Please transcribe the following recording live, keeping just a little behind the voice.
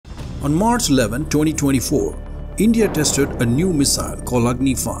On March 11, 2024, India tested a new missile called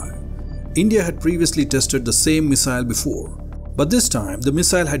Agni V. India had previously tested the same missile before, but this time the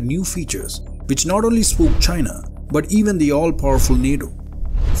missile had new features which not only spooked China but even the all-powerful NATO.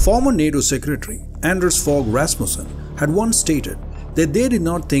 Former NATO Secretary Anders Fogh Rasmussen had once stated that they did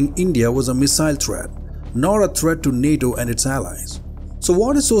not think India was a missile threat, nor a threat to NATO and its allies. So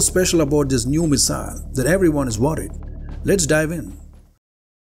what is so special about this new missile that everyone is worried? Let's dive in.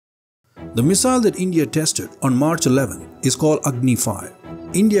 The missile that India tested on March 11 is called Agni V.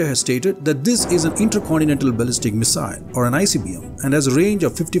 India has stated that this is an intercontinental ballistic missile or an ICBM and has a range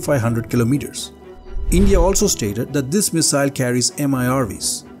of 5,500 kilometers. India also stated that this missile carries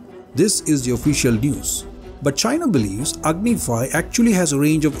MIRVs. This is the official news. But China believes Agni V actually has a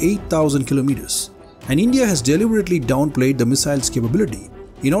range of 8,000 kilometers, and India has deliberately downplayed the missile's capability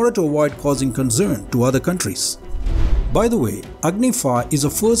in order to avoid causing concern to other countries. By the way, Agni V is the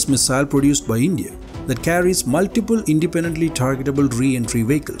first missile produced by India that carries multiple independently targetable re-entry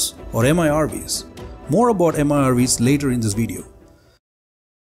vehicles or MIRVs. More about MIRVs later in this video.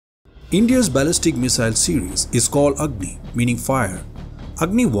 India's ballistic missile series is called Agni, meaning fire.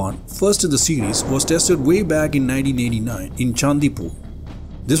 Agni 1, first in the series, was tested way back in 1989 in Chandipur.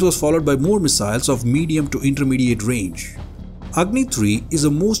 This was followed by more missiles of medium to intermediate range. Agni 3 is the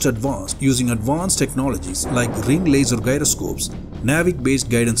most advanced, using advanced technologies like ring laser gyroscopes, NavIC-based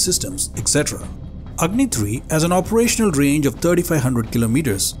guidance systems, etc. Agni 3 has an operational range of 3,500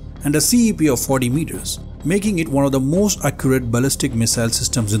 kilometers and a CEP of 40 meters, making it one of the most accurate ballistic missile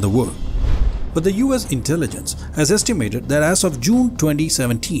systems in the world. But the US intelligence has estimated that as of June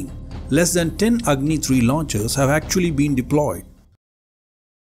 2017, less than 10 Agni 3 launchers have actually been deployed.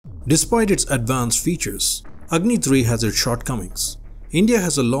 Despite its advanced features, Agni 3 has its shortcomings. India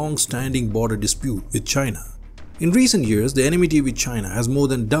has a long-standing border dispute with China. In recent years, the enmity with China has more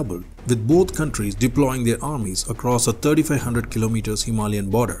than doubled, with both countries deploying their armies across a 3,500 kilometers Himalayan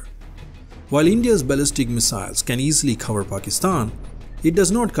border. While India's ballistic missiles can easily cover Pakistan, it does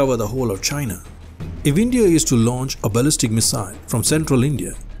not cover the whole of China. If India is to launch a ballistic missile from central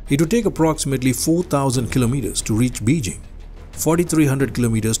India, it would take approximately 4,000 kilometers to reach Beijing, 4,300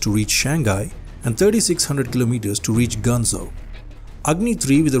 kilometers to reach Shanghai, and 3,600 kilometers to reach Guangzhou. Agni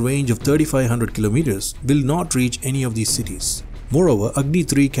 3 with a range of 3,500 kilometers will not reach any of these cities. Moreover, Agni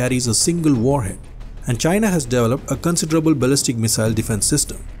 3 carries a single warhead, and China has developed a considerable ballistic missile defense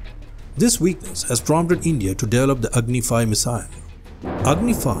system. This weakness has prompted India to develop the Agni V missile.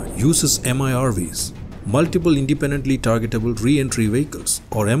 Agni V uses MIRVs. Multiple independently targetable re-entry vehicles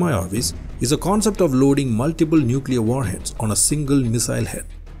or MIRVs is a concept of loading multiple nuclear warheads on a single missile head.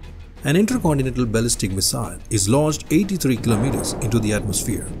 An intercontinental ballistic missile is launched 83 kilometers into the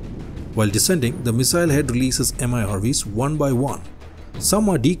atmosphere. While descending, the missile head releases MIRVs one by one. Some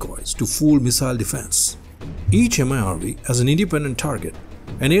are decoys to fool missile defense. Each MIRV has an independent target.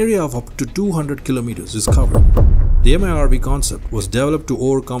 An area of up to 200 kilometers is covered. The MIRV concept was developed to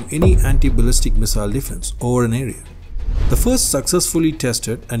overcome any anti-ballistic missile defense over an area. The first successfully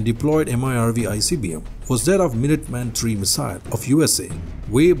tested and deployed MIRV ICBM was that of Minuteman III missile of USA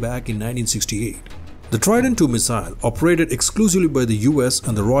way back in 1968. The Trident II missile, operated exclusively by the US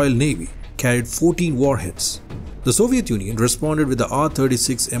and the Royal Navy, carried 14 warheads. The Soviet Union responded with the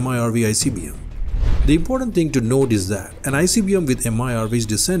R-36 MIRV ICBM. The important thing to note is that an ICBM with MIRVs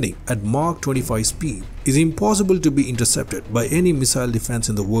descending at Mach 25 speed is impossible to be intercepted by any missile defense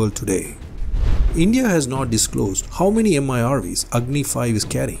in the world today. India has not disclosed how many MIRVs Agni V is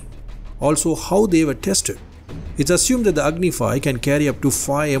carrying, also how they were tested. It's assumed that the Agni V can carry up to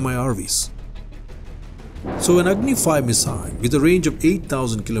 5 MIRVs. So an Agni V missile with a range of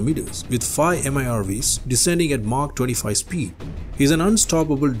 8,000 kilometers with 5 MIRVs descending at Mach 25 speed is an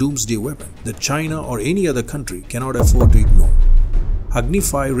unstoppable doomsday weapon that China or any other country cannot afford to ignore. Agni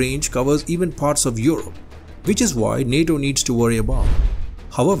V range covers even parts of Europe, which is why NATO needs to worry about.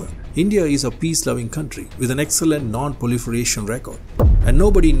 However, India is a peace-loving country with an excellent non-proliferation record, and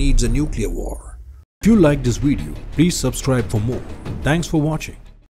nobody needs a nuclear war. If you liked this video, please subscribe for more. Thanks for watching.